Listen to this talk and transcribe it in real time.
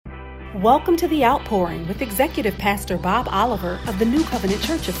Welcome to The Outpouring with Executive Pastor Bob Oliver of the New Covenant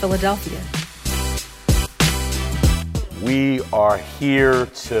Church of Philadelphia. We are here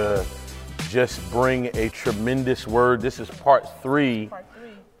to just bring a tremendous word. This is part three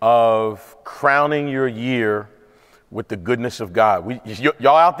of crowning your year with the goodness of God.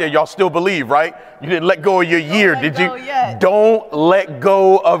 Y'all out there, y'all still believe, right? You didn't let go of your year, did you? Don't let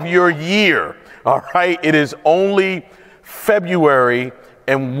go of your year, all right? It is only February,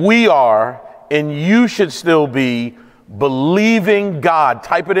 and we are, and you should still be, believing God.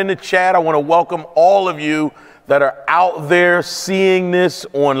 Type it in the chat. I want to welcome all of you that are out there seeing this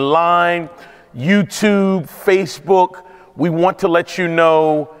online, YouTube, Facebook. We want to let you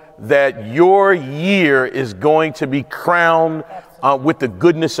know that your year is going to be crowned with the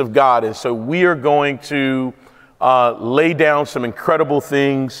goodness of God. And so we are going to lay down some incredible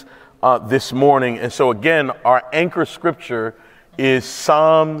things this morning. And so again, our anchor scripture is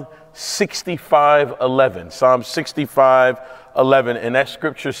Psalm 65:11. Psalm 65:11. And that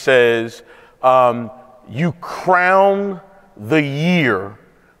scripture says, you crown the year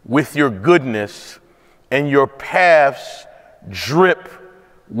with your goodness, and your paths drip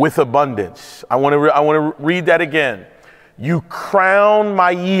with abundance. I want to read that again. You crown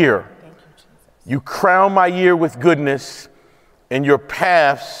my year. You crown my year with goodness, and your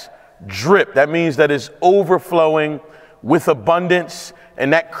paths drip. That means that it's overflowing with abundance,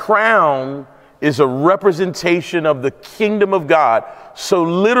 and that crown is a representation of the kingdom of God. So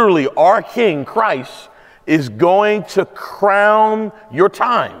literally, our King, Christ, is going to crown your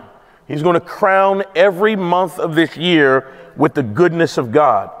time. He's going to crown every month of this year with the goodness of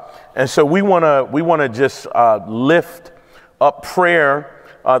God. And so we want to just lift up prayer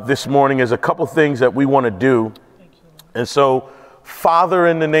this morning. There's a couple things that we want to do. And so, Father,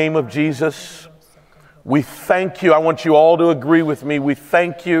 in the name of Jesus, we thank you. I want you all to agree with me. We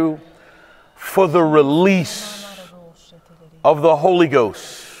thank you for the release of the Holy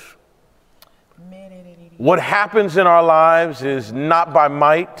Ghost. What happens in our lives is not by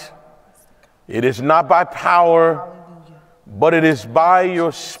might, it is not by power, but it is by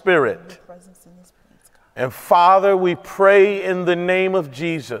your Spirit. And Father, we pray in the name of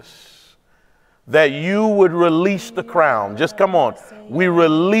Jesus that you would release the crown. Just come on. We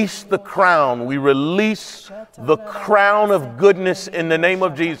release the crown. We release the crown of goodness in the name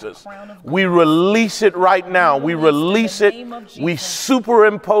of Jesus. We release it right now. We release it. We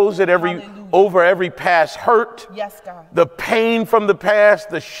superimpose it over every past hurt, the pain from the past,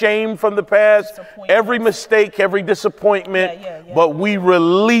 the shame from the past, every mistake, every disappointment. But we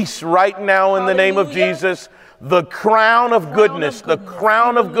release right now in the name of Jesus the crown of goodness, the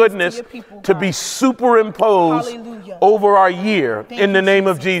crown of goodness to be superimposed over our year in the name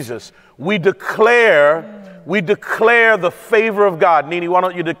of Jesus. We declare the favor of God. Nini, why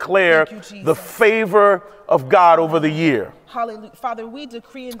don't you declare the favor of God over the year? Hallelujah. Father, we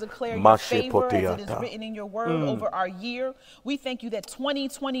decree and declare your favor as it is written in your word over our year. We thank you that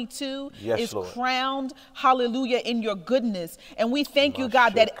 2022 is crowned, hallelujah, in your goodness. And we thank you,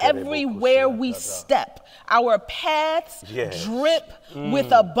 God, that everywhere we step, our paths drip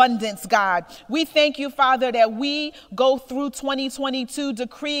with abundance, God. We thank you, Father, that we go through 2022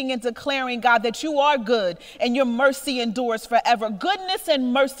 decreeing and declaring, God, that you are good and your mercy endures forever. Goodness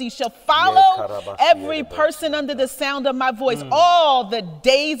and mercy shall follow every person under the sound of my voice all the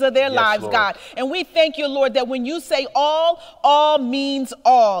days of their lives, Lord. God. And we thank you, Lord, that when you say all means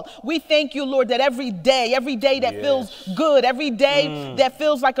all. We thank you, Lord, that every day that feels good, every day that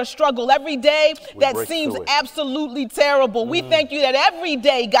feels like a struggle, every day that seems absolutely terrible. We thank you that every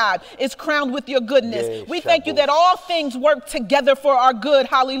day, God, is crowned with your goodness. We thank you that all things work together for our good.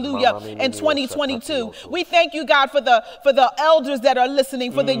 Hallelujah. In 2022. We thank you, God, for the elders that are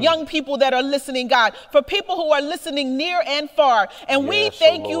listening, for the young people that are listening, God, for people who are listening near and far. And we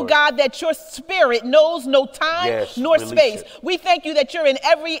thank you, God, that your spirit knows no time nor space. We thank you that you're in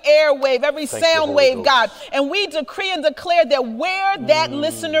every airwave, every sound wave, God. And we decree and declare that where that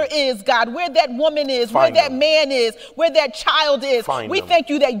listener is, God, where that woman is, where that man is, where that child is, we thank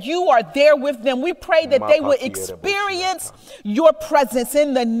you that you are there with them. We pray that they will experience your presence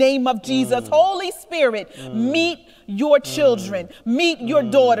in the name of Jesus. Holy Spirit, meet your children, meet your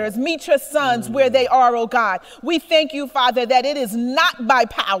daughters, meet your sons where they are, oh God. We thank you, Father, that it is not by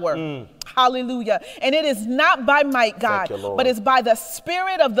power. Hallelujah. And it is not by might, God, but it's by the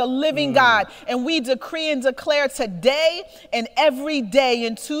Spirit of the living God. And we decree and declare today and every day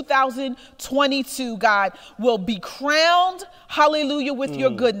in 2022, God, will be crowned, hallelujah, with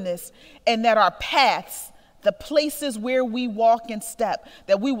your goodness, and that our paths, the places where we walk and step,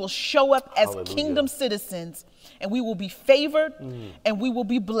 that we will show up as kingdom citizens and we will be favored and we will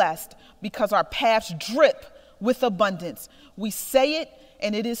be blessed because our paths drip with abundance. We say it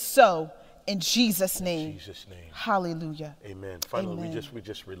and it is so in Jesus' name. In Jesus' name. Hallelujah. Amen. Finally, we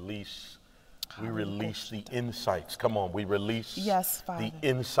just release. We release the insights. Come on, we release the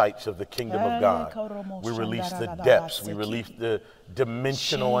insights of the kingdom of God. We release the depths. We release the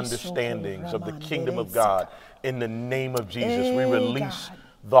dimensional understandings of the kingdom of God. In the name of Jesus, we release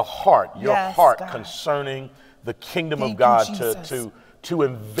the heart, your heart concerning the kingdom of God to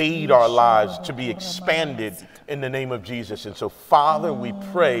invade our lives, to be expanded in the name of Jesus. And so, Father, we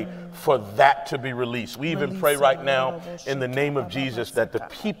pray for that to be released. We even pray right now in the name of Jesus that the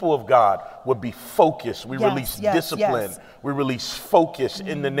people of God would be focused. We release discipline. We release focus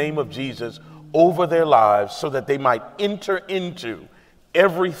in the name of Jesus over their lives so that they might enter into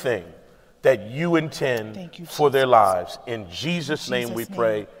everything that you intend for their lives. In Jesus' name we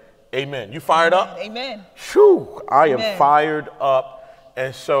pray. Amen. You fired up? Amen. Whew, I am fired up.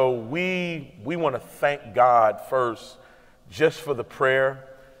 And so we want to thank God first just for the prayer.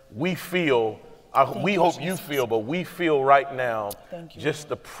 We feel, we hope you feel, but we feel right now just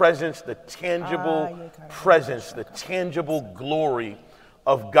the presence, the tangible presence, the tangible glory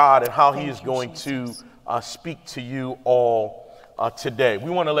of God and how he is going to speak to you all today. We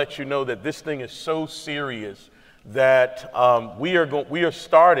want to let you know that this thing is so serious that we are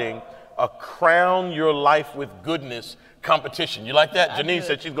starting a Crown Your Life with Goodness competition. You like that? Janine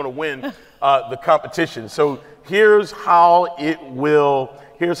said she's going to win the competition. So here's how it will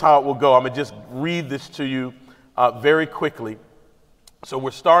go. I'm going to just read this to you very quickly. So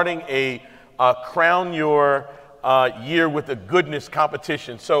we're starting a Crown Your Year with a Goodness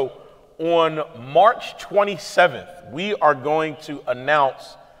competition. So on March 27th, we are going to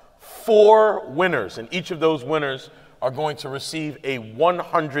announce 4 winners, and each of those winners are going to receive a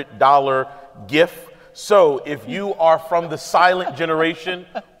 $100 gift. So if you are from the silent generation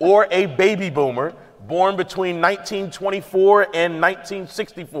or a baby boomer born between 1924 and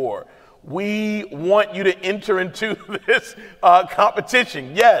 1964, we want you to enter into this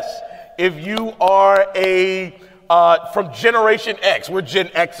competition. Yes, if you are from Generation X, we're Gen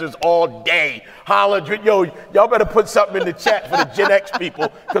Xers all day. Holla, yo, y'all better put something in the chat for the Gen X people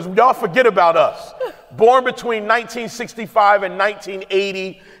because y'all forget about us. Born between 1965 and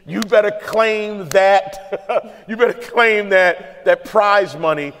 1980, you better claim that. You better claim that prize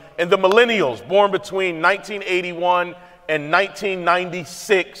money. And the millennials, born between 1981 and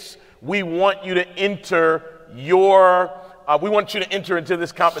 1996, we want you to enter into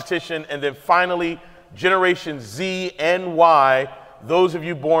this competition. And then finally, Generation Z and Y, those of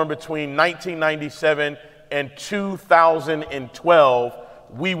you born between 1997 and 2012,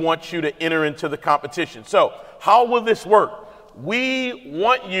 we want you to enter into the competition. So how will this work? We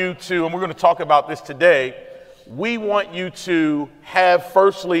want you to, and we're going to talk about this today, we want you to have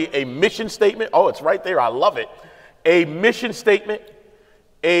firstly a mission statement. Oh, it's right there. I love it. A mission statement,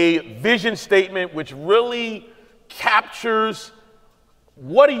 a vision statement, which really captures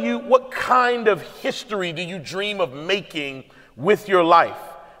what kind of history do you dream of making with your life?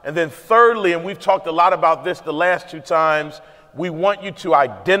 And then thirdly, and we've talked a lot about this the last 2 times, we want you to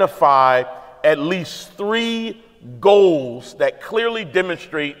identify at least 3 goals that clearly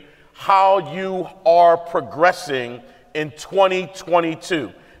demonstrate how you are progressing in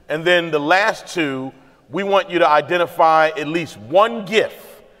 2022. And then the last 2, we want you to identify at least 1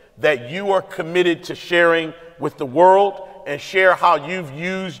 gift that you are committed to sharing with the world and share how you've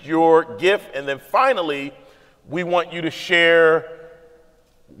used your gift. And then finally, we want you to share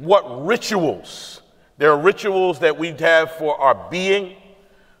what rituals. There are rituals that we have for our being,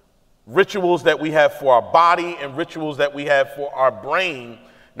 rituals that we have for our body, and rituals that we have for our brain.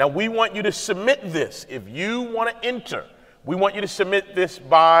 Now, we want you to submit this. If you want to enter, we want you to submit this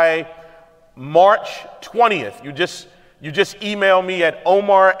by March 20th. You just email me at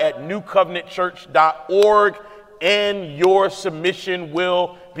omar@newcovenantchurch.org, and your submission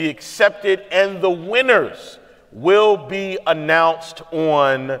will be accepted, and the winners will be announced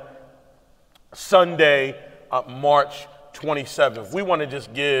on Sunday, March 27th. We want to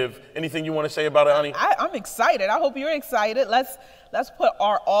just give anything you want to say about it, honey? I'm excited. I hope you're excited. Let's put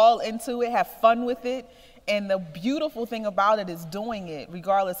our all into it, have fun with it. And the beautiful thing about it is doing it,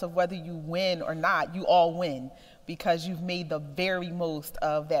 regardless of whether you win or not, you all win because you've made the very most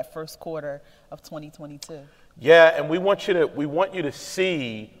of that first quarter of 2022. Yeah, and we want you to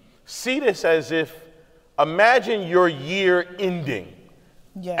see this as if, imagine your year ending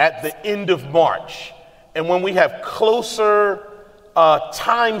at the end of March. And when we have closer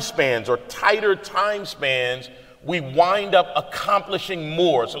time spans or tighter time spans, we wind up accomplishing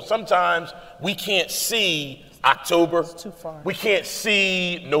more. So sometimes we can't see October. It's too far. We can't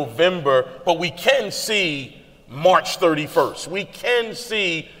see November, but we can see March 31st. We can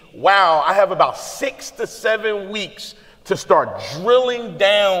see, wow, I have about 6 to 7 weeks to start drilling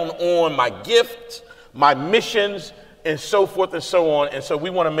down on my gift, my missions, and so forth and so on. And so we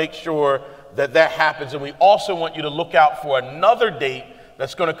want to make sure that that happens. And we also want you to look out for another date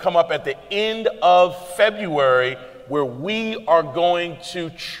that's going to come up at the end of February, where we are going to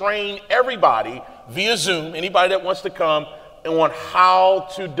train everybody via Zoom, anybody that wants to come, on how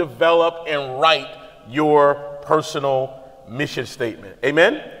to develop and write your personal mission statement.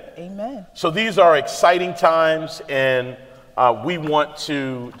 Amen? Amen. So these are exciting times, and we want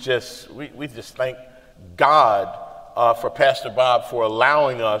to we just thank God for Pastor Bob for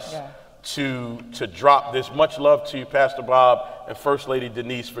allowing us to drop this. Much love to you, Pastor Bob, and First Lady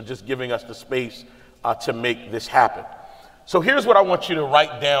Denise, for just giving us the space to make this happen. So here's what I want you to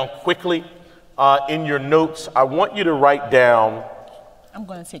write down quickly in your notes. I want you to write down. I'm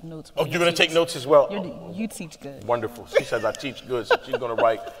going to take notes. Oh, you're going to take notes as well? You teach good. Wonderful. She says I teach good, so she's going to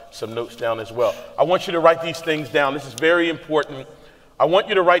write some notes down as well. I want you to write these things down. This is very important. I want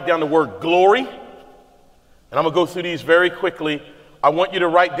you to write down the word glory, and I'm going to go through these very quickly. I want you to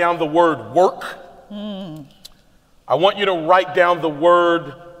write down the word work. I want you to write down the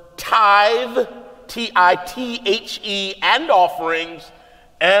word tithe, T-I-T-H-E, and offerings.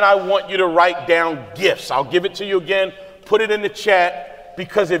 And I want you to write down gifts. I'll give it to you again. Put it in the chat,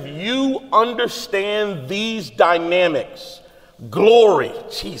 because if you understand these dynamics, glory,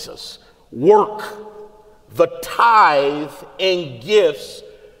 Jesus, work, the tithe, and gifts,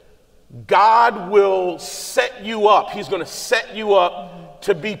 God will set you up. He's going to set you up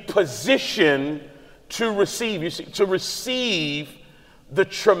to be positioned to receive. You see, to receive the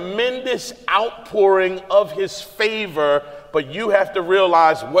tremendous outpouring of his favor, but you have to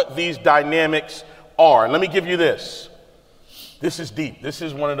realize what these dynamics are. And let me give you this. This is deep. This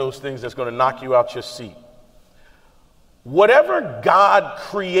is one of those things that's going to knock you out your seat. Whatever God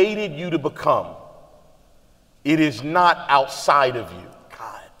created you to become, it is not outside of you.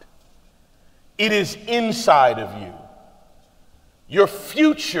 God. It is inside of you. Your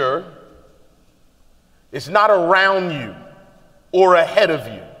future is not around you or ahead of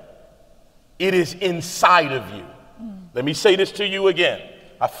you. It is inside of you. Let me say this to you again.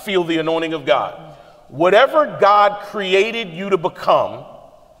 I feel the anointing of God. Whatever God created you to become,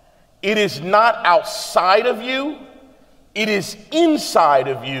 it is not outside of you. It is inside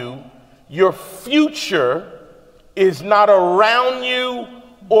of you. Your future is not around you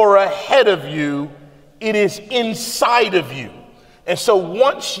or ahead of you. It is inside of you. And so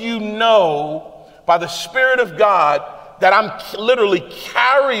once you know by the Spirit of God that I'm literally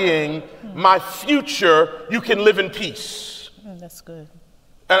carrying my future, you can live in peace. That's good.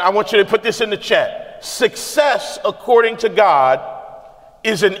 And I want you to put this in the chat. Success, according to God,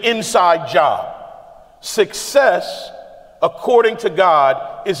 is an inside job. Success, according to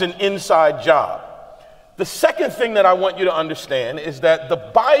God, is an inside job. The second thing that I want you to understand is that the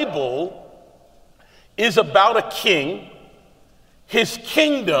Bible is about a king, his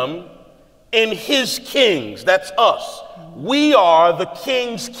kingdom, and his kings. That's us. We are the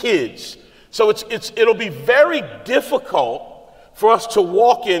king's kids. So it'll be very difficult for us to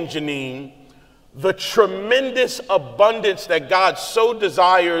walk in, Janine, the tremendous abundance that God so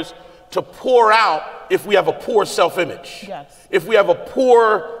desires to pour out if we have a poor self-image. Yes. If we have a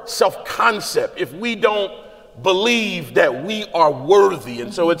poor self-concept, if we don't believe that we are worthy.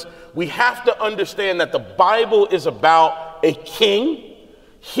 And so we have to understand that the Bible is about a king,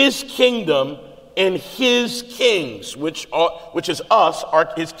 his kingdom, and his kings, which is us,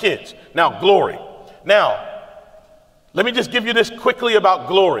 are his kids. Now, glory. Now, let me just give you this quickly about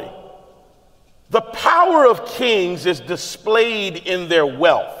glory. The power of kings is displayed in their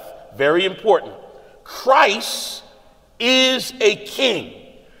wealth. Very important. Christ is a king.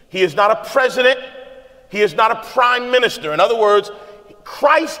 He is not a president. He is not a prime minister. In other words,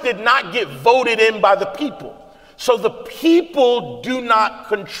 Christ did not get voted in by the people. So the people do not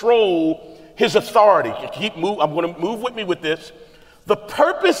control his authority. I'm going to move with me with this. The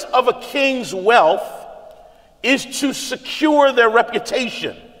purpose of a king's wealth is to secure their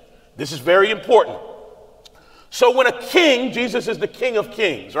reputation. This is very important. So when a king, Jesus is the King of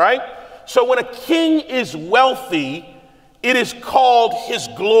Kings, right? So when a king is wealthy, it is called his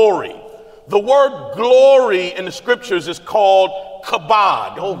glory. The word glory in the scriptures is called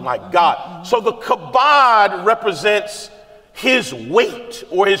kabod. Oh my God. So the kabod represents his weight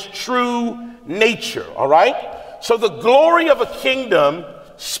or his true nature, all right? So the glory of a kingdom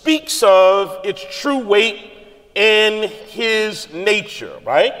speaks of its true weight and his nature,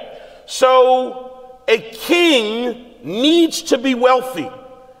 right? So a king needs to be wealthy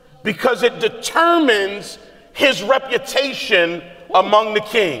because it determines his reputation among the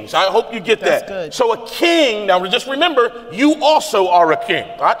kings. I hope you get that. Good. So a king, now just remember, you also are a king.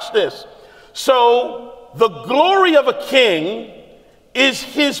 Watch this. So the glory of a king is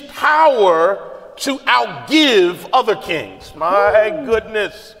his power to outgive other kings. My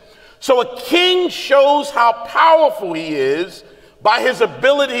goodness. So a king shows how powerful he is by his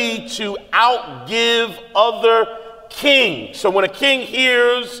ability to outgive other kings. So when a king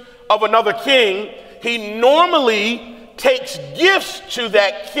hears of another king, he normally takes gifts to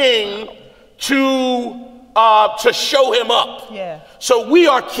that king to show him up. Yeah. So we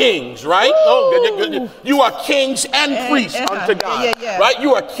are kings, right? Oh, you are kings and priests unto God, right?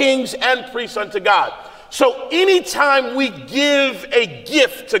 You are kings and priests unto God. So anytime we give a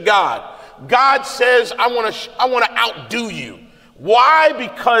gift to God, God says, I want to outdo you. Why?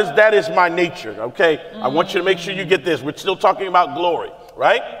 Because that is my nature, okay? I want you to make sure you get this. We're still talking about glory,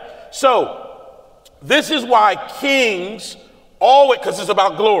 right? So this is why kings always, because it's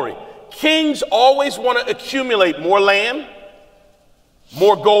about glory, kings always want to accumulate more land,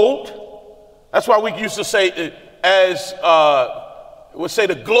 more gold. That's why we used to say, we'll say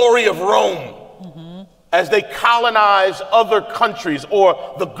the glory of Rome, as they colonize other countries,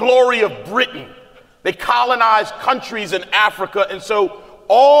 or the glory of Britain. They colonize countries in Africa, and so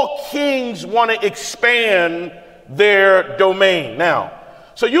all kings want to expand their domain. Now,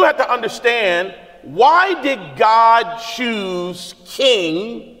 so you have to understand, why did God choose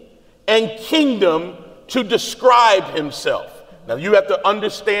king and kingdom to describe himself? Now, you have to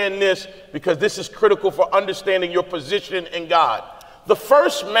understand this because this is critical for understanding your position in God. The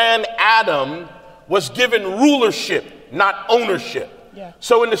first man, Adam, was given rulership, not ownership. Yeah.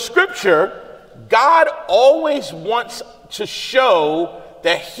 So in the scripture, God always wants to show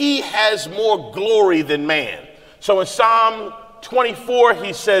that he has more glory than man. So in Psalm 24,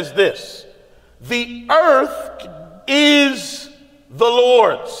 he says this: the earth is the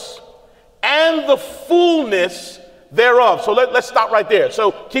Lord's and the fullness thereof. So let's stop right there.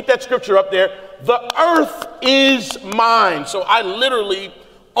 So keep that scripture up there. The earth is mine. So I literally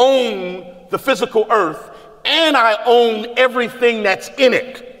own the physical earth, and I own everything that's in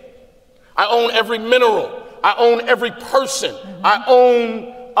it. I own every mineral. I own every person. I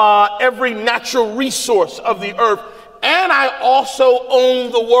own every natural resource of the earth. And I also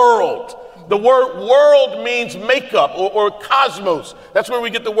own the world. The word world means makeup or cosmos. That's where we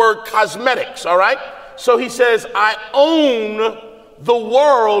get the word cosmetics, all right? So he says, I own the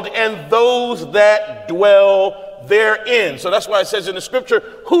world and those that dwell therein. So that's why it says in the scripture,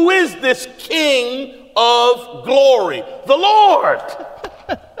 who is this King of glory? The Lord.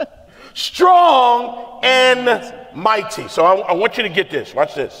 Strong and mighty. So I want you to get this.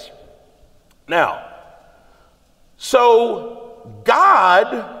 Watch this. Now, so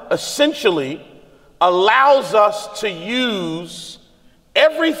God essentially allows us to use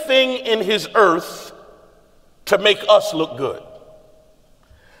everything in his earth to make us look good.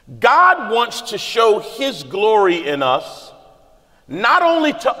 God wants to show his glory in us, not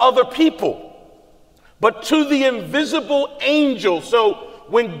only to other people, but to the invisible angels. So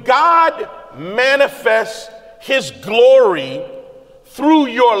when God manifests his glory through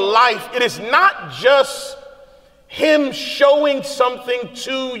your life, it is not just him showing something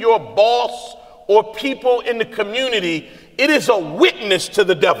to your boss or people in the community. It is a witness to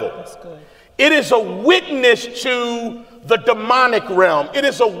the devil. That's good. It is a witness to the demonic realm. It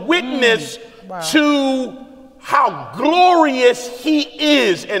is a witness to how glorious he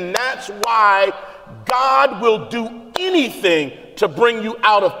is. And that's why God will do anything to bring you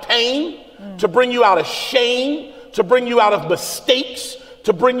out of pain, to bring you out of shame, to bring you out of mistakes,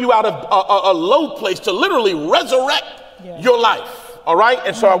 to bring you out of a low place, to literally resurrect your life. All right?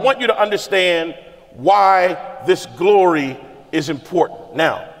 And so I want you to understand why this glory is important.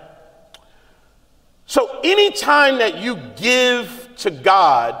 Now, so anytime that you give to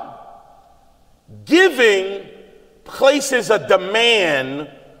God, giving places a demand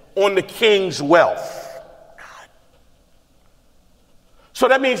on the king's wealth. So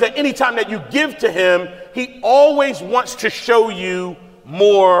that means that anytime that you give to him, he always wants to show you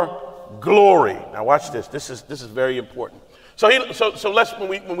more glory. Now watch this. This is very important. So let's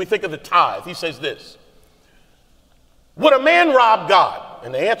when we think of the tithe, he says this: would a man rob God?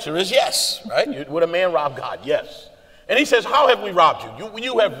 And the answer is yes, right? Would a man rob God? Yes. And he says, how have we robbed you?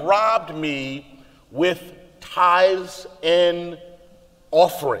 You have robbed me with tithes and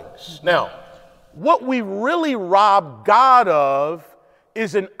offerings. Now, what we really rob God of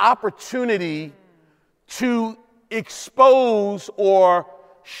is an opportunity to expose or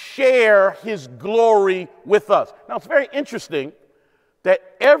share his glory with us. Now, it's very interesting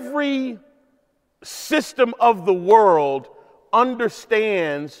that every system of the world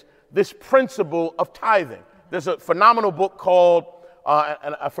understands this principle of tithing. There's a phenomenal book called,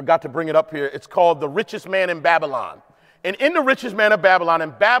 and I forgot to bring it up here, it's called The Richest Man in Babylon. And in The Richest Man of Babylon,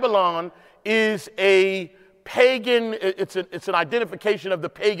 and Babylon is a pagan, it's an identification of the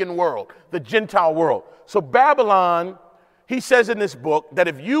pagan world, the Gentile world. So Babylon, he says in this book that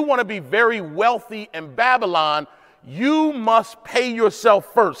if you want to be very wealthy in Babylon, you must pay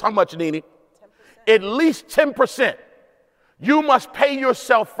yourself first. How much, Nene? 10%. At least 10%. You must pay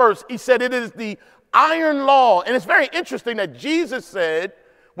yourself first. He said it is the iron law. And it's very interesting that Jesus said,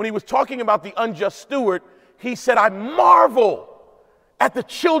 when he was talking about the unjust steward, he said, I marvel at the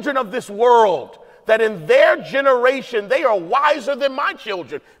children of this world, that in their generation, they are wiser than my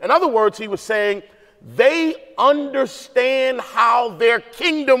children. In other words, he was saying, they understand how their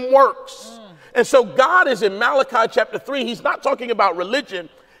kingdom works. And so God is in Malachi chapter 3. He's not talking about religion.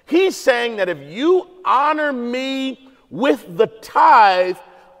 He's saying that if you honor me with the tithe,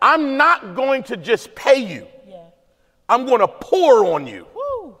 I'm not going to just pay you. Yeah. I'm going to pour on you.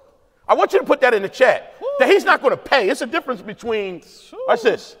 Woo. I want you to put that in the chat. Woo. That he's not going to pay. It's a difference between, watch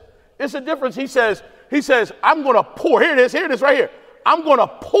this. It's a difference. He says, I'm going to pour. Here it is right here. I'm going to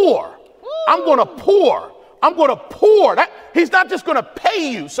pour. Woo. I'm going to pour. I'm going to pour. He's not just going to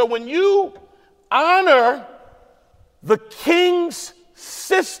pay you. So when you honor the king's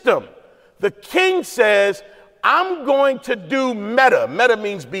system, the king says, I'm going to do meta. Meta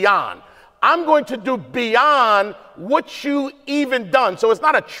means beyond. I'm going to do beyond what you even done. So it's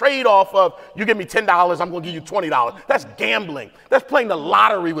not a trade-off of you give me $10, I'm going to give you $20. That's gambling. That's playing the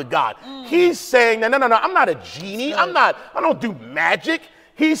lottery with God. He's saying that, no, I'm not a genie. I don't do magic.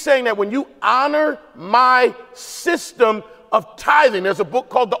 He's saying that when you honor my system of tithing, there's a book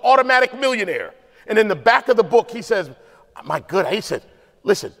called The Automatic Millionaire. And in the back of the book, he says, my good, he said,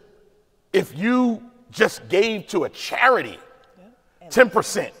 listen, if you just gave to a charity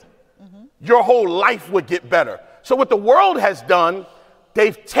 10%, your whole life would get better. So what the world has done,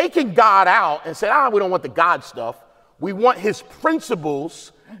 they've taken God out and said, we don't want the God stuff. We want his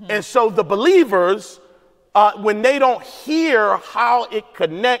principles. And so the believers, when they don't hear how it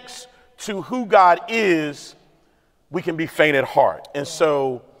connects to who God is, we can be faint at heart. And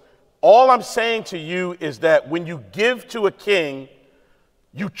so all I'm saying to you is that when you give to a king,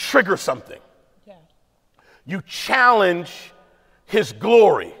 you trigger something. Yeah. You challenge his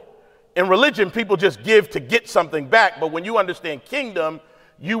glory. In religion, people just give to get something back. But when you understand kingdom,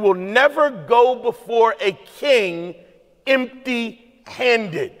 you will never go before a king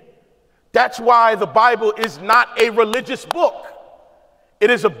empty-handed. That's why the Bible is not a religious book. It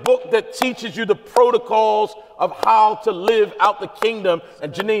is a book that teaches you the protocols of how to live out the kingdom.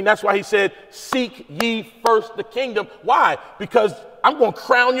 And Janine, that's why he said, seek ye first the kingdom. Why? Because I'm going to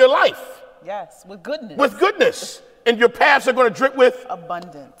crown your life. Yes, with goodness. With goodness. And your paths are going to drip with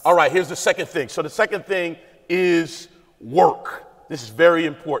abundance. All right, here's the second thing. So the second thing is work. This is very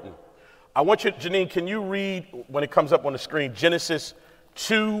important. I want you, Janine, can you read, when it comes up on the screen, Genesis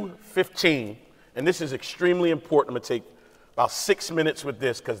 2:15. And this is extremely important. I'm going to take about 6 minutes with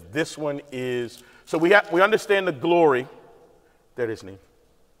this because this one is, so we understand the glory. There it is, Nene.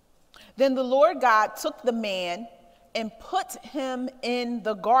 Then the Lord God took the man and put him in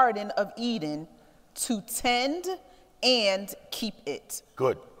the Garden of Eden to tend and keep it.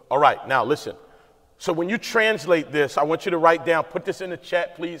 Good. All right. Now listen. So when you translate this, I want you to write down, put this in the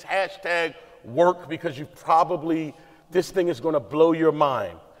chat, please, hashtag work, because this thing is going to blow your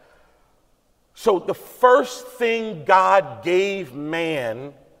mind. So the first thing God gave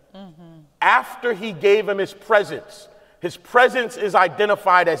man after he gave him his presence is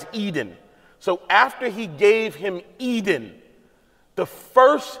identified as Eden. So after he gave him Eden, the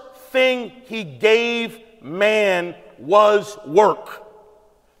first thing he gave man was work.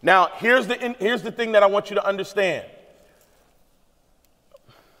 Now, here's the thing that I want you to understand.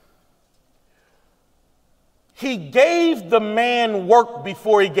 He gave the man work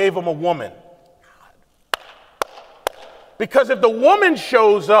before he gave him a woman. Because if the woman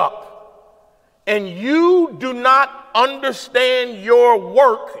shows up and you do not understand your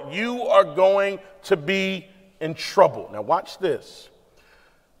work, you are going to be in trouble. Now watch this.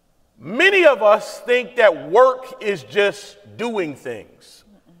 Many of us think that work is just doing things,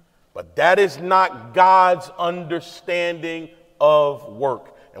 but that is not God's understanding of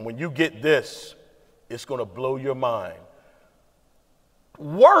work. And when you get this, it's going to blow your mind.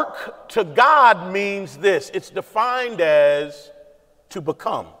 Work to God means this. It's defined as to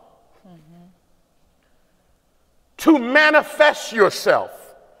become, to manifest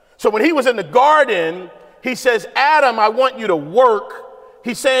yourself, So when he was in the garden, he says, Adam, I want you to work.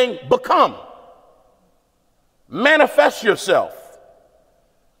 He's saying, become. Manifest yourself.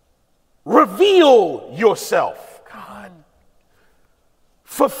 Reveal yourself. God.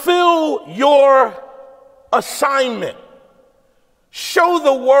 Fulfill your assignment. Show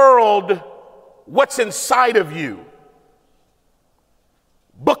the world what's inside of you.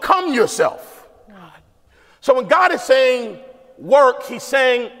 Become yourself. God. So when God is saying work, he's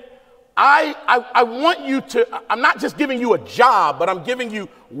saying, I want you to, I'm not just giving you a job, but I'm giving you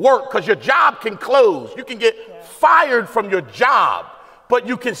work, because your job can close. You can get fired from your job, but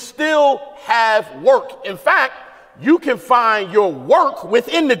you can still have work. In fact, you can find your work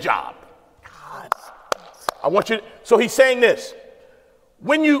within the job. God. I want you to, so he's saying this.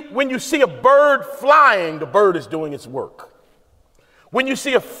 When you see a bird flying, the bird is doing its work. When you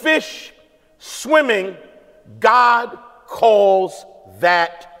see a fish swimming, God calls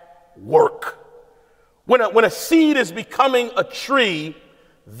that work. When a seed is becoming a tree,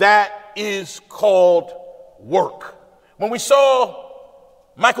 that is called work. When we saw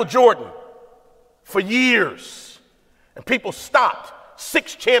Michael Jordan for years, and people stopped,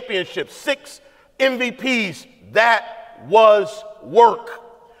 6 championships, 6 MVPs, that was work.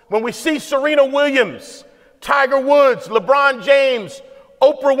 When we see Serena Williams, Tiger Woods, LeBron James,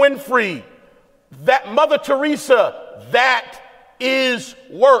 Oprah Winfrey, that Mother Teresa, that is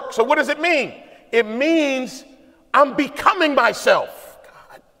work. So what does it mean? It means I'm becoming myself.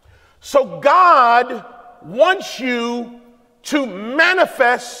 God. So God wants you to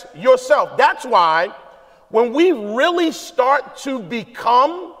manifest yourself. That's why when we really start to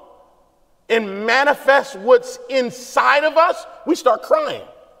become and manifest what's inside of us, we start crying.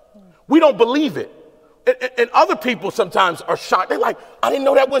 We don't believe it. And other people sometimes are shocked. They're like, I didn't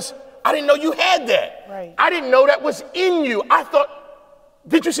know you had that. Right. I didn't know that was in you. I thought,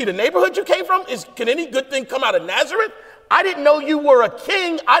 did you see the neighborhood you came from? Can any good thing come out of Nazareth? I didn't know you were a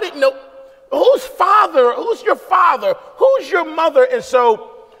king. I didn't know. Who's your father? Who's your mother? And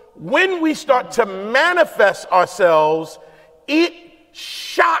so when we start to manifest ourselves, it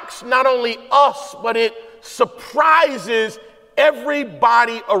shocks not only us, but it surprises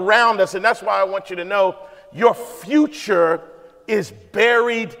everybody around us. And that's why I want you to know your future is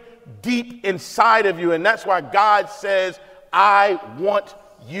buried deep inside of you. And that's why God says, I want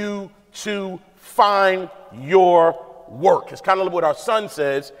you to find your work. It's kind of what our son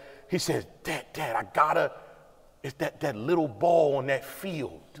says. He says, Dad, it's that little ball on that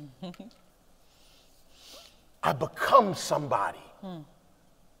field. I become somebody.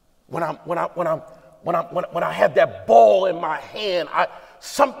 When I have that ball in my hand,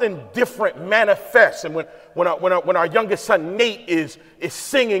 something different manifests. And when our youngest son Nate is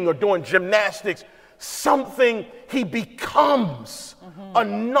singing or doing gymnastics, he becomes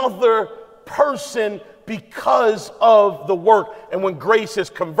another person because of the work. And when Grace is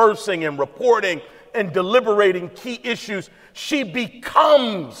conversing and reporting and deliberating key issues, she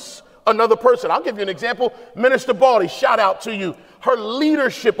becomes another person. I'll give you an example. Minister Baldy, shout out to you. Her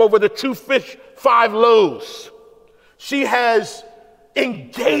leadership over the 2 fish, 5 loaves. She has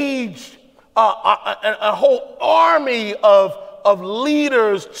engaged a whole army of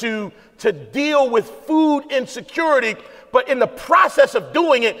leaders to deal with food insecurity. But in the process of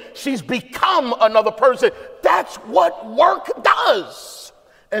doing it, she's become another person. That's what work does.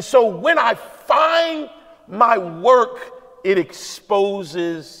 And so when I find my work, it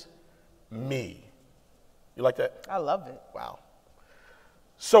exposes me. You like that? I love it. Wow.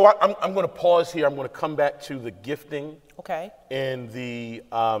 So I'm going to pause here. I'm going to come back to the gifting. Okay. And the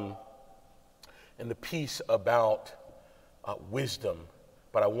piece about wisdom.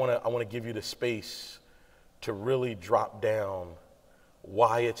 But I want to give you the space to really drop down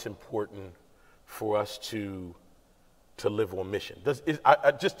why it's important for us to live on mission.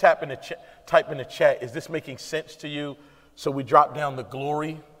 I just type in the chat. Is this making sense to you? So we drop down the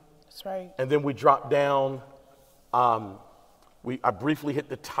glory. That's right. And then we drop down. I briefly hit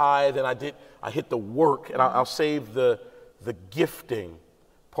the tithe, and I hit the work, and I'll save the gifting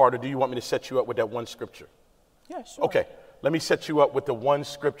part. Or do you want me to set you up with that one scripture? Yeah, sure. Okay, let me set you up with the one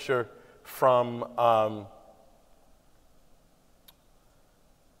scripture from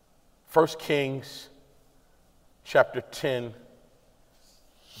 1 Kings chapter 10,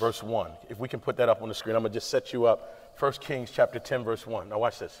 verse 1. If we can put that up on the screen, I'm going to just set you up. 1 Kings chapter 10, verse 1. Now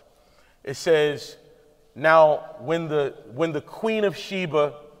watch this. It says, now when the queen of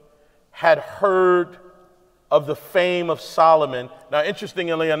Sheba had heard of the fame of Solomon. Now,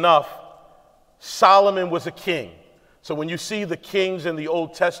 interestingly enough, Solomon was a king. So when you see the kings in the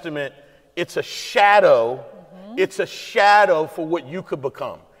Old Testament, it's a shadow. It's a shadow for what you could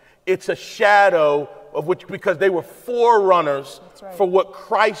become. It's a shadow of which, because they were forerunners for what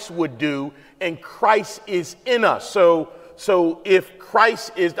Christ would do, and Christ is in us. So if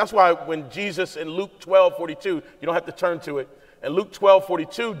Christ is, that's why when Jesus in Luke 12:42, you don't have to turn to it. In Luke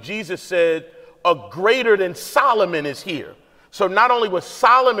 12:42, Jesus said, a greater than Solomon is here. So not only was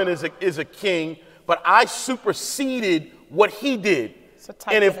Solomon is a king, but I superseded what he did.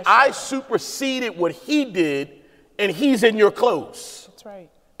 And if I superseded what he did, and he's in your clothes. That's right.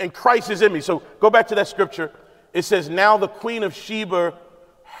 And Christ is in me. So go back to that scripture. It says, now the Queen of Sheba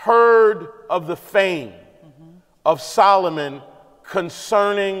heard of the fame of Solomon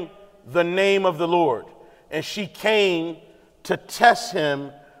concerning the name of the Lord. And she came to test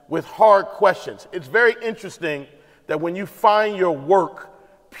him with hard questions. It's very interesting that when you find your work,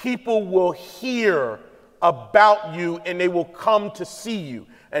 people will hear about you and they will come to see you.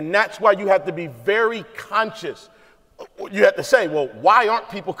 And that's why you have to be very conscious. You have to say, well, why aren't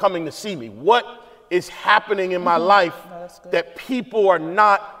people coming to see me? What is happening in my life that people are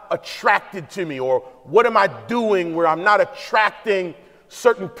not attracted to me? Or what am I doing where I'm not attracting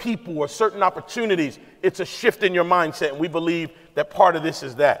certain people or certain opportunities? It's a shift in your mindset, and we believe that part of this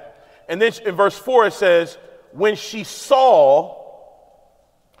is that. And then in verse 4 it says, when she saw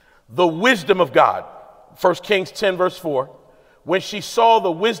the wisdom of God, 1 Kings 10 verse 4, when she saw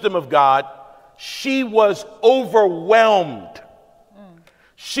the wisdom of God, she was overwhelmed.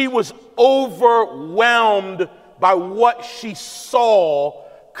 She was overwhelmed by what she saw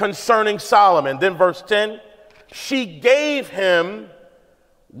concerning Solomon. Then verse 10, she gave him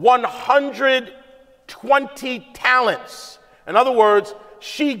 120 talents. In other words,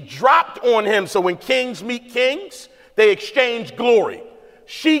 she dropped on him. So when kings meet kings, they exchange glory.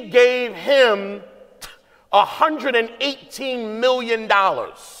 She gave him $118 million.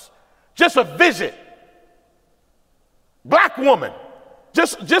 Just a visit. Black woman.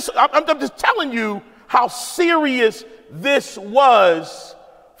 I'm just telling you how serious this was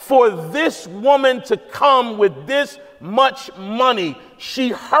for this woman to come with this much money. She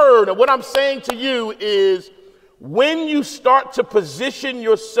heard. And what I'm saying to you is, when you start to position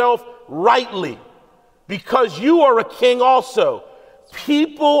yourself rightly, because you are a king also,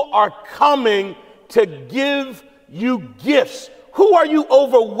 people are coming to give you gifts. Who are you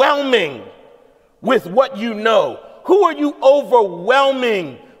overwhelming with what you know? Who are you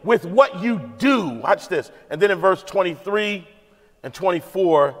overwhelming with what you do? Watch this. And then in verse 23 and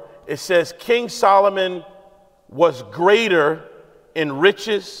 24, it says, King Solomon was greater in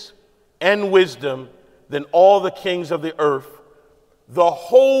riches and wisdom than all the kings of the earth. The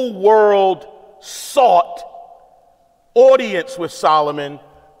whole world sought audience with Solomon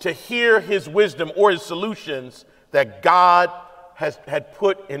to hear his wisdom or his solutions that God had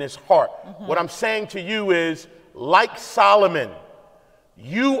put in his heart. What I'm saying to you is, like Solomon,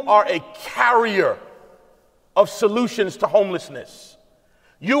 you are a carrier of solutions to homelessness.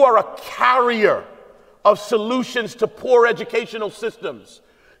 You are a carrier of solutions to poor educational systems.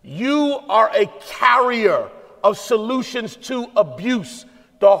 You are a carrier of solutions to abuse.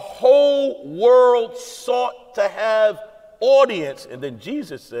 The whole world sought to have audience. And then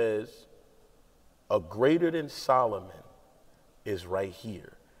Jesus says, a greater than Solomon is right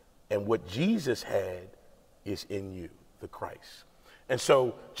here. And what Jesus had is in you, the Christ. And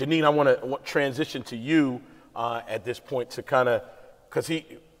so, Janine, I want to transition to you at this point to kind of, because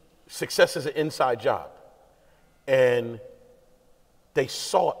success is an inside job. And they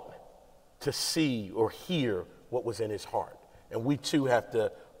sought to see or hear what was in his heart. And we too have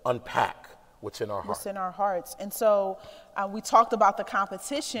to unpack what's in our hearts. What's in our hearts. And so we talked about the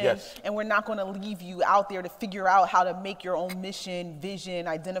competition, yes, and we're not going to leave you out there to figure out how to make your own mission, vision,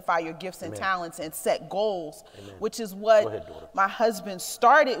 identify your gifts and talents, and set goals, which is what my husband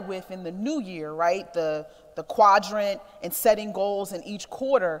started with in the new year, right? The quadrant and setting goals in each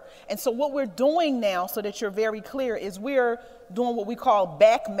quarter. And so what we're doing now, so that you're very clear, is we're doing what we call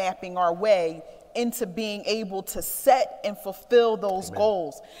back mapping our way into being able to set and fulfill those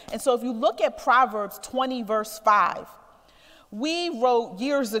goals. And so if you look at Proverbs 20 verse 5, we wrote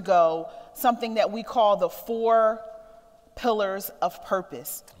years ago something that we call the 4 pillars of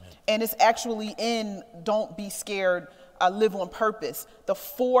purpose. And it's actually in Don't Be Scared, Live on Purpose, the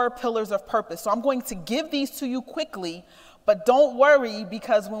 4 pillars of purpose. So I'm going to give these to you quickly, but don't worry,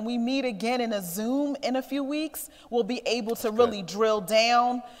 because when we meet again in a Zoom in a few weeks, we'll be able to really drill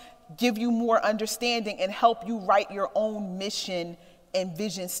down, give you more understanding, and help you write your own mission and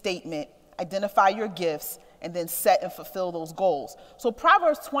vision statement, identify your gifts, and then set and fulfill those goals. So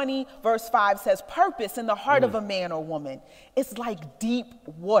Proverbs 20 verse 5 says, purpose in the heart of a man or woman is like deep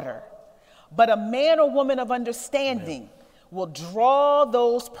water, but a man or woman of understanding will draw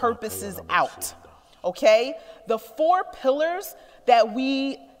those purposes out. Okay? The 4 pillars that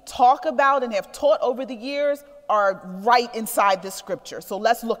we talk about and have taught over the years are right inside this scripture. So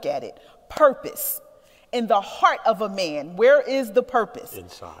let's look at it. Purpose. In the heart of a man, where is the purpose?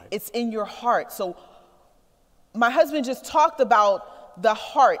 Inside. It's in your heart. So my husband just talked about the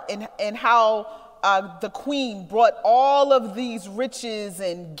heart and how the queen brought all of these riches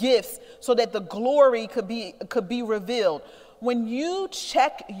and gifts so that the glory could be revealed. When you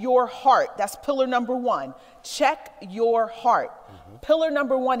check your heart, that's pillar number 1. Check your heart. Pillar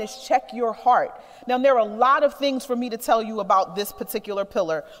number 1 is check your heart. Now, there are a lot of things for me to tell you about this particular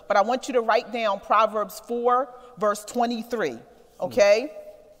pillar, but I want you to write down Proverbs 4, verse 23, okay?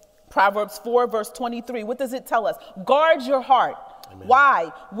 Proverbs 4, verse 23. What does it tell us? Guard your heart. Amen.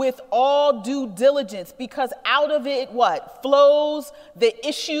 Why? With all due diligence, because out of it, what? Flows the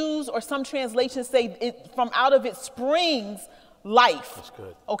issues, or some translations say from out of it springs life. That's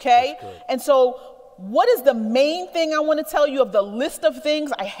good. Okay? That's good. And so what is the main thing I want to tell you of the list of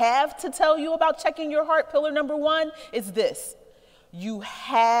things I have to tell you about checking your heart? Pillar number 1 is this. You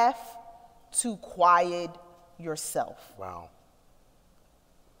have to quiet yourself. Wow.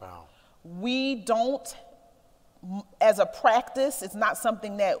 Wow. We don't, as a practice, it's not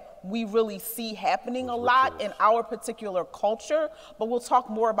something that we really see happening a lot in our particular culture, but we'll talk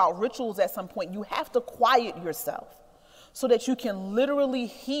more about rituals at some point. You have to quiet yourself so that you can literally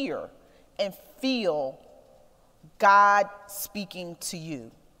hear and feel God speaking to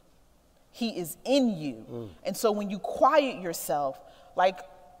you. He is in you. And so when you quiet yourself, like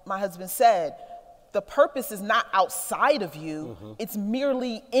my husband said, the purpose is not outside of you. It's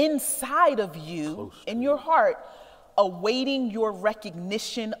merely inside of you, in your heart, awaiting your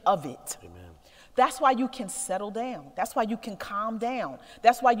recognition of it. Amen. That's why you can settle down. That's why you can calm down.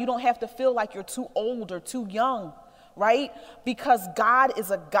 That's why you don't have to feel like you're too old or too young. Right? Because God is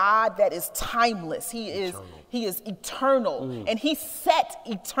a God that is timeless. He is eternal. And he set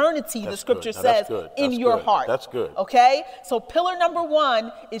eternity, the scripture says, in your heart. That's good. Okay? So pillar number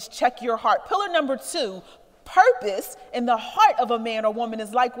 1 is check your heart. Pillar number 2, purpose in the heart of a man or woman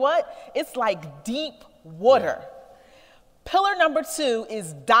is like what? It's like deep water. Yeah. Pillar number 2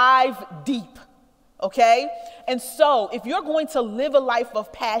 is dive deep. Okay? And so if you're going to live a life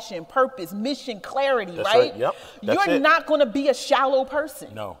of passion, purpose, mission, clarity, right? Yep. You're not going to be a shallow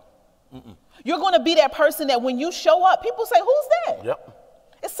person. No. You're going to be that person that when you show up, people say, who's that? Yep.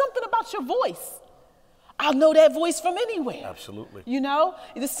 It's something about your voice. I'll know that voice from anywhere. Absolutely. You know,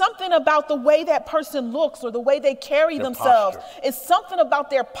 there's something about the way that person looks or the way they carry themselves. Posture. It's something about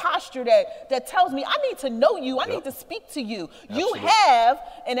their posture that tells me, I need to know you. I need to speak to you. Absolutely. You have,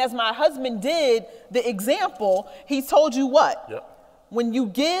 and as my husband did the example, he told you what? Yep. When you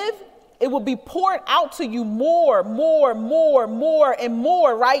give, it will be poured out to you more, and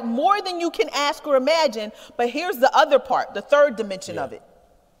more, right? More than you can ask or imagine. But here's the other part, the third dimension of it.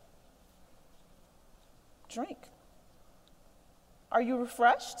 Drink. Are you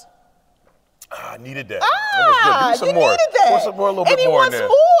refreshed? I needed that. That was good. Give me some more. Needed that. Pour some more, a little and bit more in there.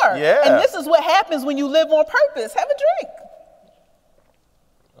 And he wants more. Yeah. And this is what happens when you live on purpose. Have a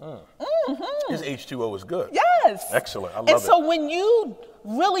drink. His H2O is good. Yes. Excellent. I love it. And so when you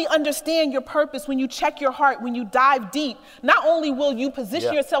really understand your purpose, when you check your heart, when you dive deep, not only will you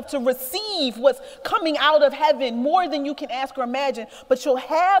position yourself to receive what's coming out of heaven more than you can ask or imagine, but you'll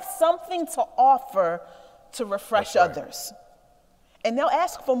have something to offer to refresh others. And they'll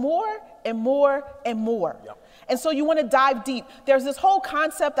ask for more and more and more. Yep. And so you want to dive deep. There's this whole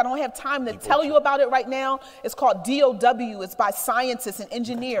concept, I don't have time to tell you about it right now. It's called DOW. It's by scientists and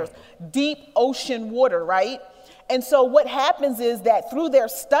engineers. Deep ocean water, right? And so what happens is that through their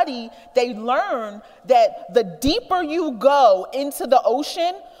study, they learn that the deeper you go into the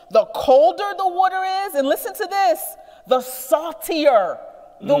ocean, the colder the water is. And listen to this, the saltier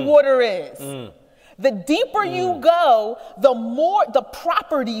the water is. The deeper you go, the more the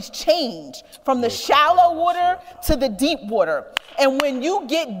properties change from the shallow water to the deep water. And when you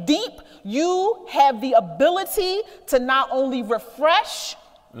get deep, you have the ability to not only refresh,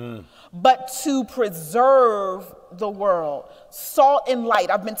 but to preserve the world. Salt and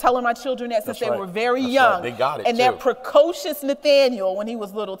light. I've been telling my children that since they were very young. They got it and that precocious Nathaniel, when he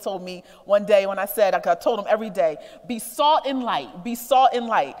was little, told me one day when I said, I told him every day, be salt and light, be salt and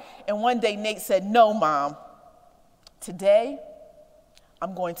light. And one day Nate said, no, Mom, today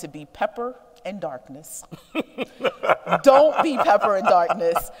I'm going to be pepper and darkness. Don't be pepper and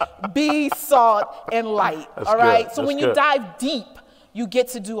darkness. Be salt and light. All right? So when you dive deep, you get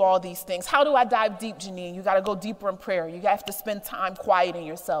to do all these things. How do I dive deep, Janine? You got to go deeper in prayer. You have to spend time quieting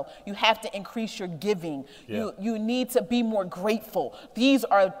yourself. You have to increase your giving. Yeah. You need to be more grateful. These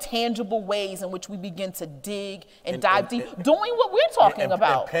are tangible ways in which we begin to dig and dive deep, doing what we're talking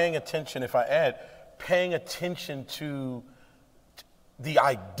about. And paying attention, if I add, paying attention to the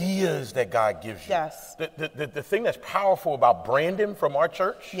ideas that God gives you. Yes. The thing that's powerful about Brandon from our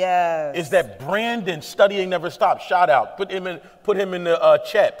church yes. is that Brandon, studying never stops. Shout out. Put him in the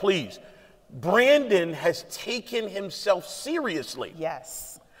chat, please. Brandon has taken himself seriously.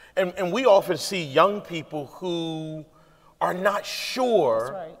 Yes. And we often see young people who are not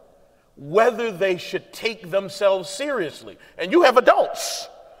sure That's right. whether they should take themselves seriously. And you have adults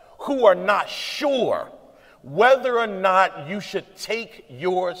who are not sure whether or not you should take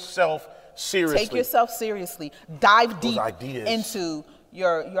yourself seriously. Take yourself seriously. Dive deep ideas. into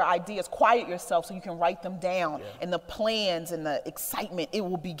your ideas. Quiet yourself so you can write them down. And the plans and the excitement, it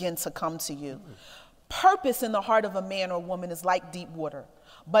will begin to come to you. Purpose in the heart of a man or woman is like deep water.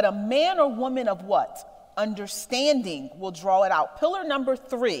 But a man or woman of what? Understanding will draw it out. Pillar number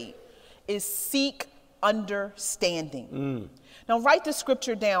 3 is seek understanding. Now write the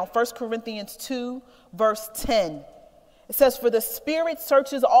scripture down, 1 Corinthians 2, verse 10. It says, for the Spirit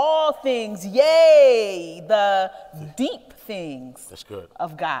searches all things, yea, the deep things That's good.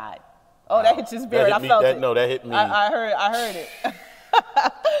 of God. Oh, that hit your spirit. I felt it. No, that hit me. I heard it.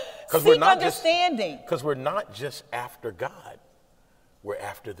 Seek understanding. Because we're not just after God. We're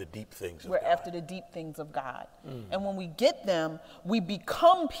after the deep things of God. We're after the deep things of God. And when we get them, we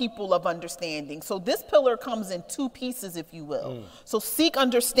become people of understanding. So this pillar comes in 2 pieces, if you will. So seek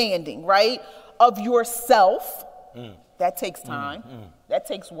understanding, right? Of yourself. That takes time. That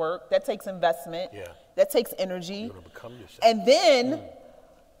takes work. That takes investment. Yeah. That takes energy. You're going to become yourself. And then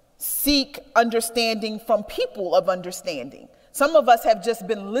seek understanding from people of understanding. Some of us have just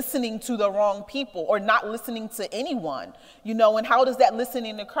been listening to the wrong people or not listening to anyone, you know, and how does that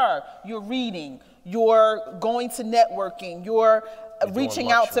listening occur? You're reading, you're going to networking, you're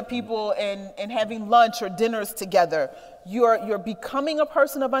reaching out to people and having lunch or dinners together. You're becoming a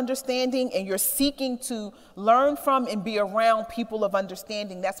person of understanding and you're seeking to learn from and be around people of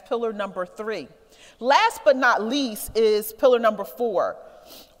understanding. That's pillar number 3. Last but not least is pillar number 4,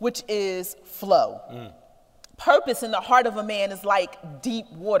 which is flow. Purpose in the heart of a man is like deep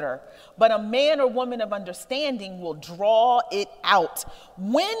water, but a man or woman of understanding will draw it out.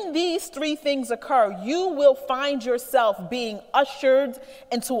 When these 3 things occur, you will find yourself being ushered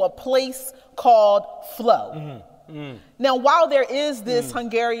into a place called flow. Now, while there is this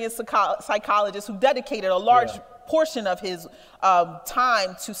Hungarian psychologist who dedicated a large portion of his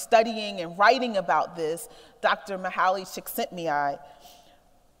time to studying and writing about this, Dr. Mihaly Csikszentmihalyi,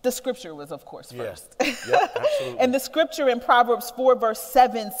 the scripture was, of course, first. Yeah, absolutely. And the scripture in Proverbs 4, verse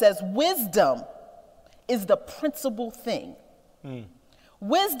 7 says, wisdom is the principal thing.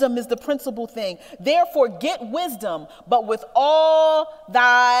 Wisdom is the principal thing. Therefore, get wisdom, but with all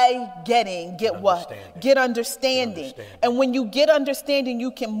thy getting, get what? Get understanding. And when you get understanding, you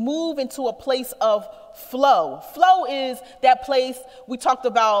can move into a place of flow. Flow is that place. We talked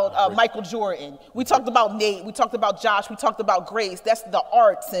about Michael Jordan. We talked about Nate. We talked about Josh. We talked about Grace. That's the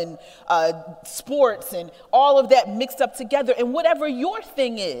arts and sports and all of that mixed up together. And whatever your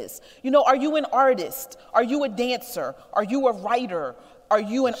thing is, you know, are you an artist? Are you a dancer? Are you a writer? Are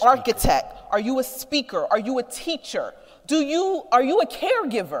you an architect? Are you a speaker? Are you a teacher? Are you a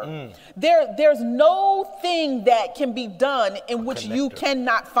caregiver? There's no thing that can be done in which you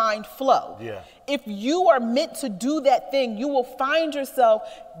cannot find flow. Yeah. If you are meant to do that thing, you will find yourself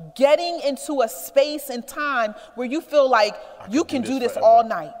getting into a space and time where you feel like you can do this all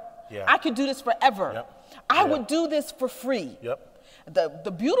night. Yeah. I could do this forever. Yep. I would do this for free. Yep.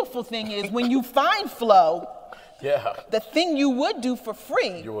 The beautiful thing is when you find flow, the thing you would do for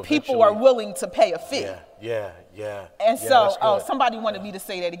free, people are willing to pay a fee. Yeah. And so, somebody wanted me to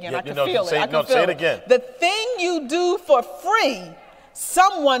say that again. I can feel it. Say it again. The thing you do for free,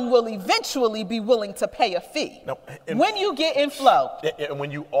 someone will eventually be willing to pay a fee. No, when you get in flow. And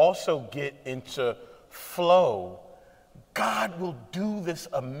when you also get into flow, God will do this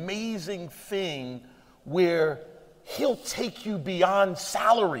amazing thing where He'll take you beyond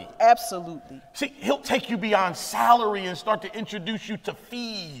salary. Absolutely. See, He'll take you beyond salary and start to introduce you to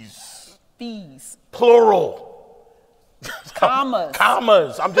fees. Fees. Plural. Commas.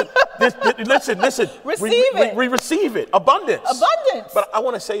 Commas. I'm just, listen. Receive it. We receive it. Abundance. Abundance. But I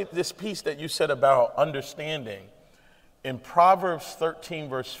want to say this piece that you said about understanding. In Proverbs 13,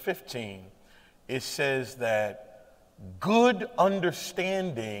 verse 15, it says that good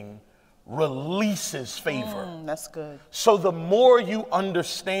understanding releases favor. That's good. So the more you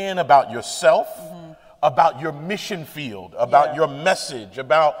understand about yourself, about your mission field, about your message,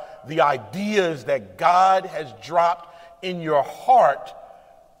 about the ideas that God has dropped in your heart,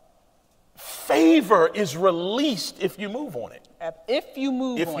 favor is released if you move on it. If you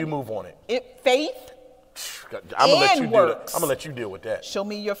move on it. Faith I'm and works. I'm gonna let you deal with that. Show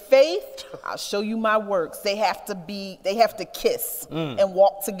me your faith, I'll show you my works. They have to kiss and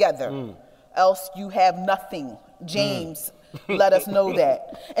walk together. Else you have nothing. James let us know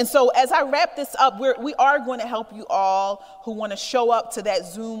that. And so as I wrap this up, we are going to help you all who want to show up to that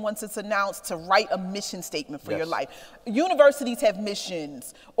Zoom once it's announced to write a mission statement for your life. Universities have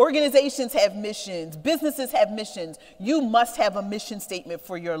missions, organizations have missions, businesses have missions. You must have a mission statement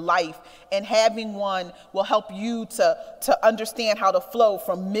for your life, and having one will help you to understand how to flow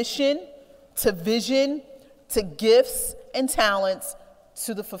from mission to vision to gifts and talents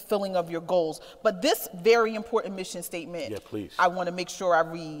to the fulfilling of your goals. But this very important mission statement, I want to make sure I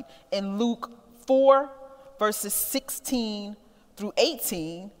read. In Luke 4, verses 16 through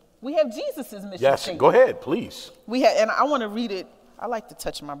 18, we have Jesus' mission statement. Yes, go ahead, please. And I want to read it. I like to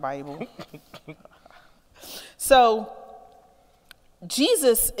touch my Bible. So,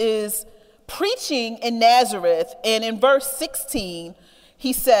 Jesus is preaching in Nazareth, and in verse 16,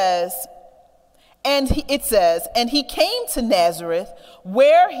 he says, and he came to Nazareth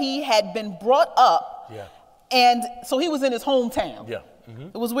where he had been brought up. And so he was in his hometown.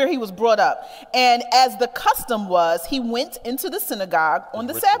 It was where he was brought up. And as the custom was, he went into the synagogue on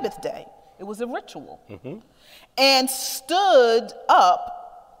the Sabbath day. It was a ritual. And stood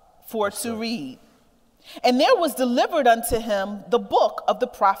up to read. And there was delivered unto him the book of the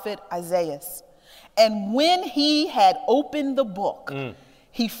prophet Isaiah. And when he had opened the book,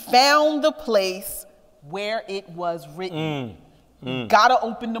 he found the place where it was written. Gotta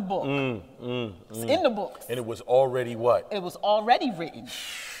open the book. It's in the books. And it was already what? It was already written.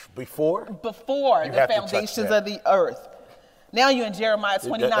 Before the foundations of the earth. Now you're in Jeremiah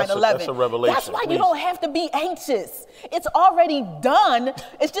 29:11. That's a revelation. That's why you don't have to be anxious. It's already done.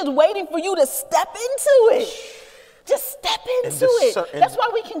 It's just waiting for you to step into it. Just step into it. That's why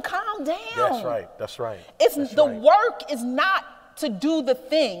we can calm down. That's right. Work is not to do the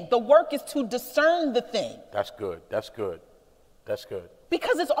thing. The work is to discern the thing. That's good.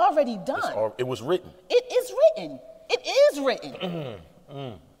 Because it's already done. It was written. It is written. It is written.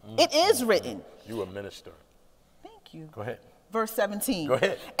 It is written. You a minister. Thank you. Go ahead. Verse 17. Go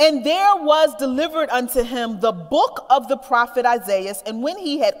ahead. And there was delivered unto him the book of the prophet Isaiah. And when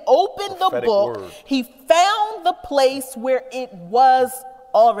he had opened the book, he found the place where it was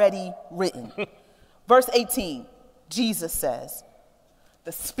already written. Verse 18. Jesus says,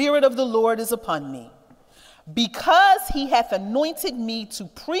 the Spirit of the Lord is upon me, because he hath anointed me to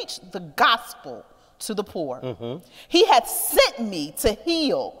preach the gospel to the poor. He hath sent me to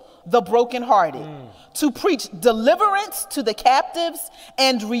heal the brokenhearted, to preach deliverance to the captives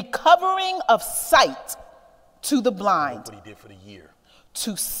and recovering of sight to the blind. What he did for the year.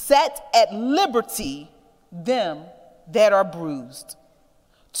 To set at liberty them that are bruised,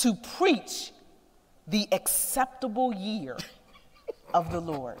 to preach the acceptable year of the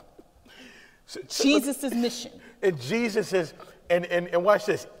Lord. Jesus' mission. And and watch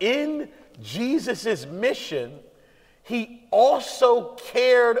this. In Jesus' mission, he also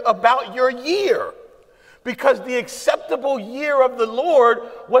cared about your year. Because the acceptable year of the Lord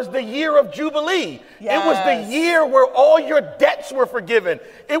was the year of Jubilee. It was the year where all your debts were forgiven.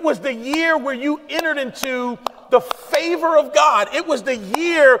 It was the year where you entered into the favor of God. It was the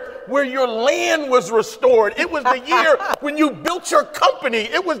year where your land was restored. It was the year when you built your company.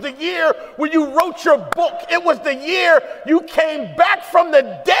 It was the year when you wrote your book. It was the year you came back from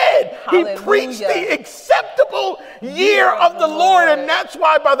the dead. Hallelujah. He preached the acceptable year of the Lord. And that's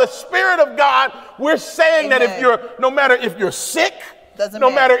why by the Spirit of God, we're saying that no matter if you're sick,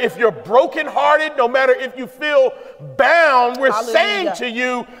 no matter if you're brokenhearted, no matter if you feel bound, we're saying to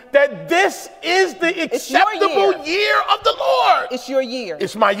you that this is the acceptable year of the Lord. It's your year.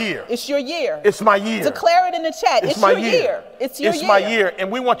 It's my year. It's your year. It's my year. Declare it in the chat. It's your year. It's your year. It's my year. And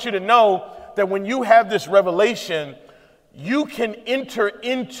we want you to know that when you have this revelation, you can enter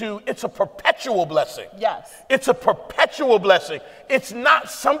into, it's a perpetual blessing. Yes. It's a perpetual blessing. It's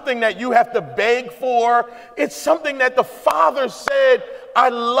not something that you have to beg for. It's something that the Father said, I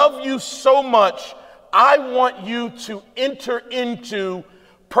love you so much. I want you to enter into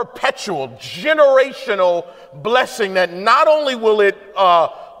perpetual, generational blessing that not only will it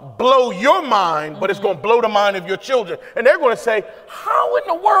blow your mind, but it's going to blow the mind of your children. And they're going to say, how in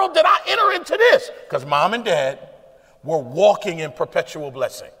the world did I enter into this? Because mom and dad we're walking in perpetual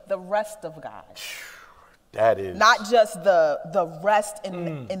blessing. The rest of God. That is. Not just the rest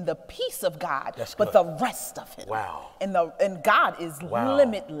in the peace of God, but the rest of him. Wow. And God is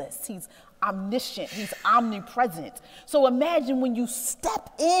limitless. He's omniscient. He's omnipresent. So imagine when you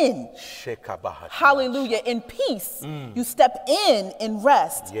step in, hallelujah, in peace, you step in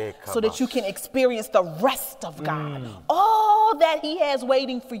rest so that you can experience the rest of God. All that he has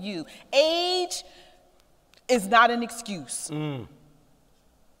waiting for you. Age is not an excuse.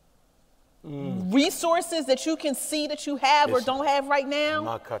 Resources that you can see that you have or don't have right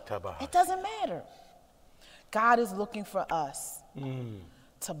now, it doesn't matter. God is looking for us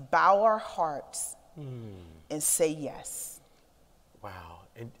to bow our hearts and say yes. Wow.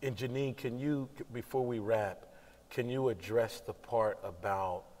 And Janine, can you, before we wrap, can you address the part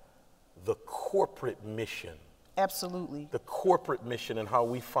about the corporate mission? Absolutely. The corporate mission and how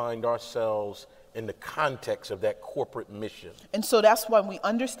we find ourselves in the context of that corporate mission. And so that's when we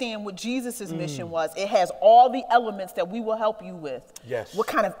understand what Jesus' mission was. It has all the elements that we will help you with. Yes. What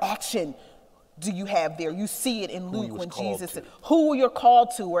kind of action do you have there? You see it in Luke when Jesus said, who you're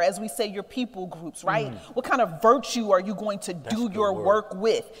called to, or as we say, your people groups, right? What kind of virtue are you going to do your work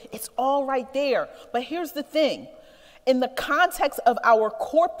with? It's all right there. But here's the thing. In the context of our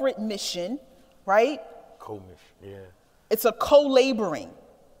corporate mission, right? Co-mission, yeah. It's a co-laboring.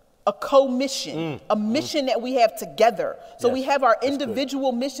 A co-mission, a mission that we have together. So we have our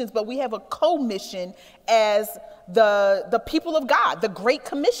individual missions, but we have a co-mission as the people of God, the Great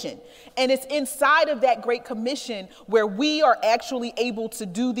Commission. And it's inside of that Great Commission where we are actually able to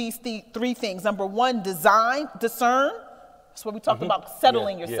do these three things. Number one, discern. That's what we talked about,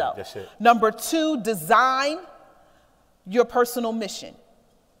 settling yourself. That's it. Number two, design your personal mission.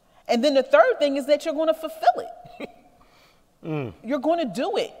 And then the third thing is that you're going to fulfill it. You're going to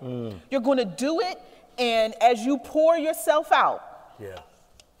do it. You're going to do it, and as you pour yourself out.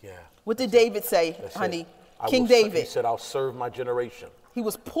 What did David say, honey? King David. He said, I'll serve my generation. He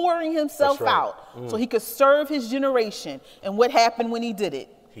was pouring himself out so he could serve his generation. And what happened when he did it?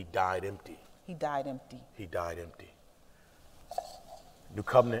 He died empty. He died empty. He died empty. New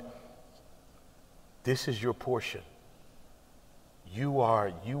covenant, this is your portion. You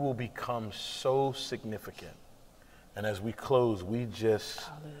will become so significant. And as we close, we just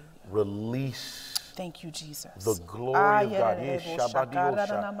release Thank you, Jesus. the glory of God.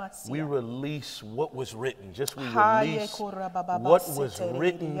 We release what was written. Just we release what was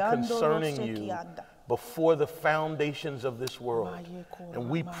written concerning you before the foundations of this world. And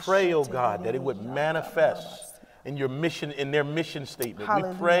we pray, oh God, that it would manifest in your mission, in their mission statement. We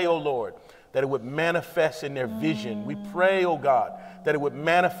pray, oh Lord, that it would manifest in their vision. We pray, oh God, that it would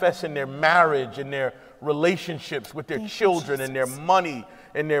manifest in their marriage, in their relationships with their children, and their money,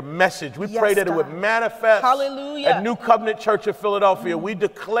 and their message. We pray that it would manifest at New Covenant Church of Philadelphia. We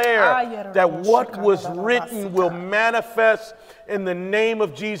declare that what was written will manifest in the name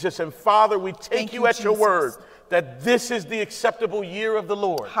of Jesus. And Father, we take you at your word that this is the acceptable year of the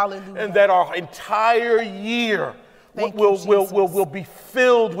Lord. And that our entire year will be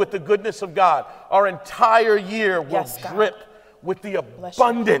filled with the goodness of God. Our entire year will drip with the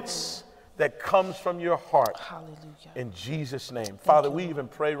abundance that comes from your heart. In Jesus' name. Father, we even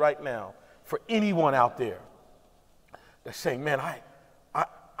pray right now for anyone out there that's saying, man,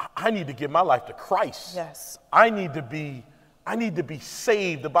 I need to give my life to Christ. I need to be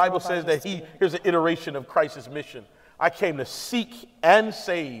saved. The Bible says that here's an iteration of Christ's mission. I came to seek and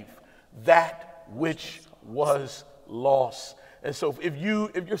save that which was lost. And so if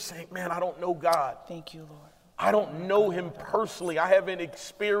you're saying, man, I don't know God. Thank you, Lord. I don't know him personally. I haven't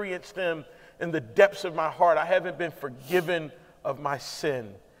experienced him in the depths of my heart. I haven't been forgiven of my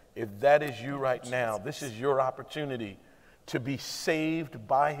sin. If that is you right now, this is your opportunity to be saved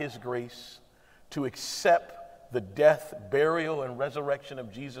by his grace, to accept the death, burial, and resurrection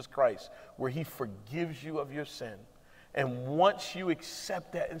of Jesus Christ, where he forgives you of your sin. And once you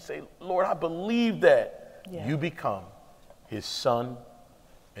accept that and say, Lord, I believe that, you become his son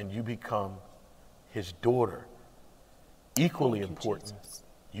and you become his daughter. Equally important,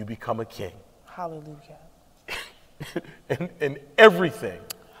 you become a king. Hallelujah. and everything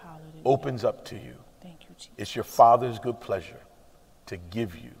opens up to you. Thank you, Jesus. It's your Father's good pleasure to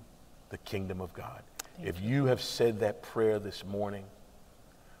give you the kingdom of God. If you have said that prayer this morning,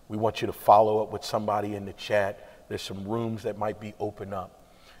 we want you to follow up with somebody in the chat. There's some rooms that might be open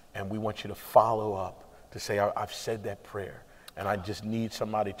up. And we want you to follow up to say, I've said that prayer. And I just need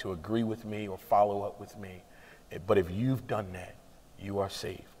somebody to agree with me or follow up with me. But if you've done that, you are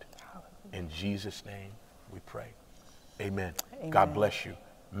saved. In Jesus' name we pray. Amen. God bless you.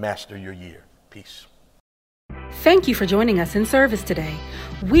 Master your year. Peace. Thank you for joining us in service today.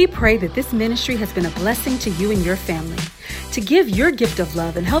 We pray that this ministry has been a blessing to you and your family. To give your gift of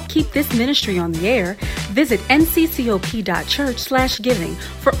love and help keep this ministry on the air, visit nccop.church/giving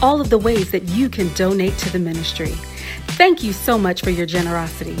for all of the ways that you can donate to the ministry. Thank you so much for your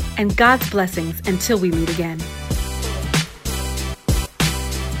generosity and God's blessings until we meet again.